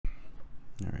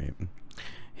Alright.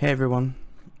 Hey everyone,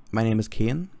 my name is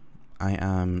Kian. I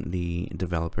am the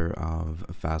developer of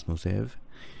PhasmoSave,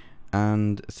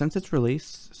 and since its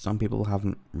release, some people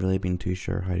haven't really been too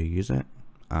sure how to use it.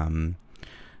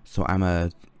 So I'm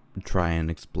gonna try and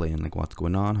explain like what's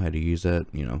going on, how to use it,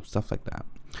 stuff like that.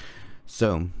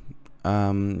 So,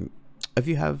 if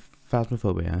you have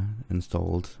Phasmophobia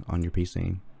installed on your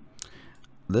PC,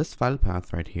 this file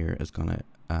path right here is gonna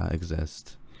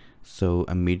exist. So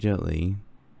immediately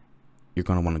you're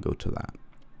going to want to go to that.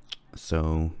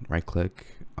 So right click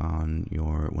on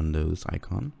your Windows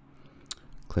icon,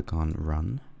 click on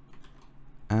run,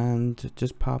 and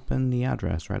just pop in the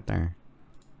address right there.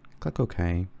 Click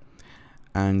OK,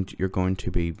 and you're going to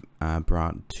be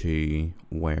brought to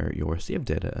where your save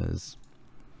data is.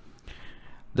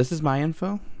 This is my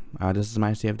info. This is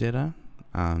my save data.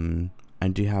 I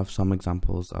do have some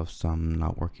examples of some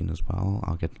not working as well.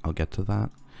 I'll get to that.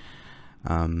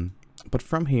 But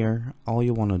from here, all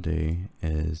you want to do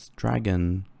is drag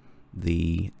in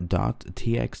the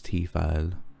 .txt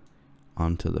file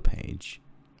onto the page,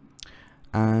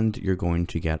 and you're going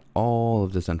to get all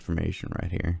of this information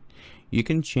right here. You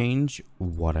can change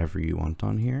whatever you want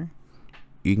on here.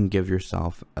 You can give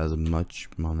yourself as much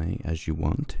money as you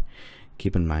want.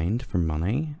 Keep in mind, for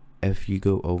money, if you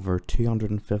go over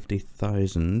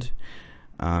 250,000,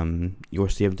 your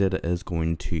save data is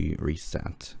going to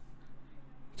reset.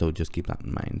 So just keep that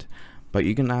in mind. But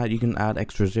you can add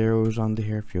extra zeros onto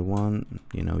here if you want.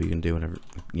 You can do whatever.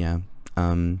 Yeah.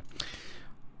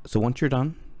 So once you're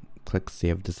done, click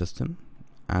Save the System,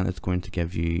 and it's going to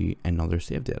give you another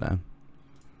save data.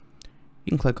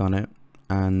 You can click on it,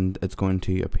 and it's going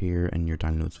to appear in your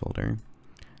Downloads folder.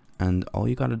 And all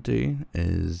you gotta do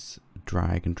is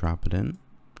drag and drop it in.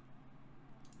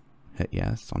 Hit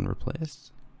yes on Replace,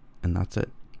 and that's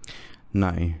it.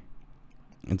 Now,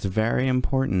 it's very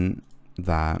important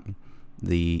that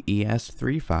the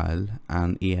ES3 file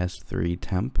and ES3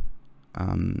 temp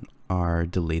are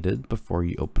deleted before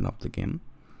you open up the game.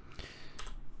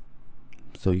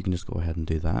 So you can just go ahead and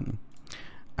do that.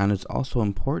 And it's also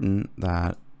important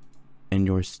that in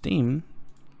your Steam,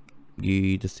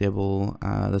 you disable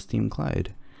the Steam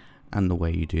Cloud. And the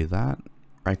way you do that,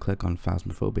 right click on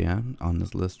Phasmophobia on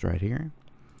this list right here,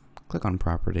 click on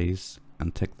Properties,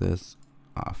 and tick this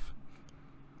off.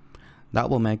 That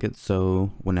will make it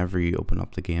so whenever you open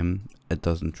up the game, it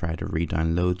doesn't try to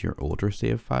re-download your older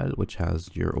save file, which has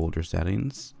your older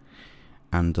settings,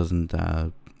 and doesn't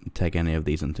take any of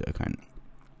these into account.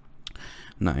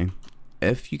 Now,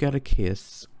 if you get a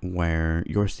case where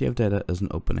your save data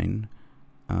isn't opening,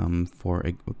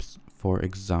 for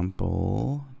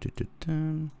example,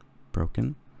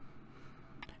 broken.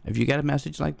 If you get a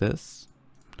message like this,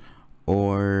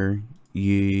 or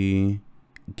you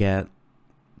get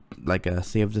like a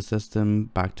save the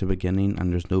system back to beginning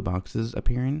and there's no boxes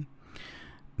appearing,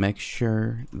 make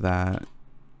sure that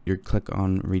you click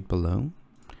on read below,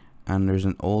 and there's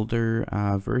an older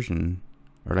version,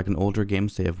 or like an older game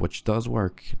save which does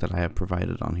work, that I have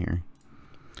provided on here.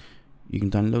 You can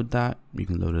download that, you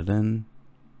can load it in,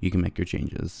 you can make your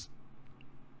changes,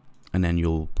 and then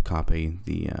you'll copy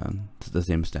the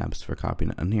same steps for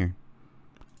copying it in here,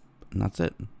 and that's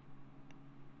it.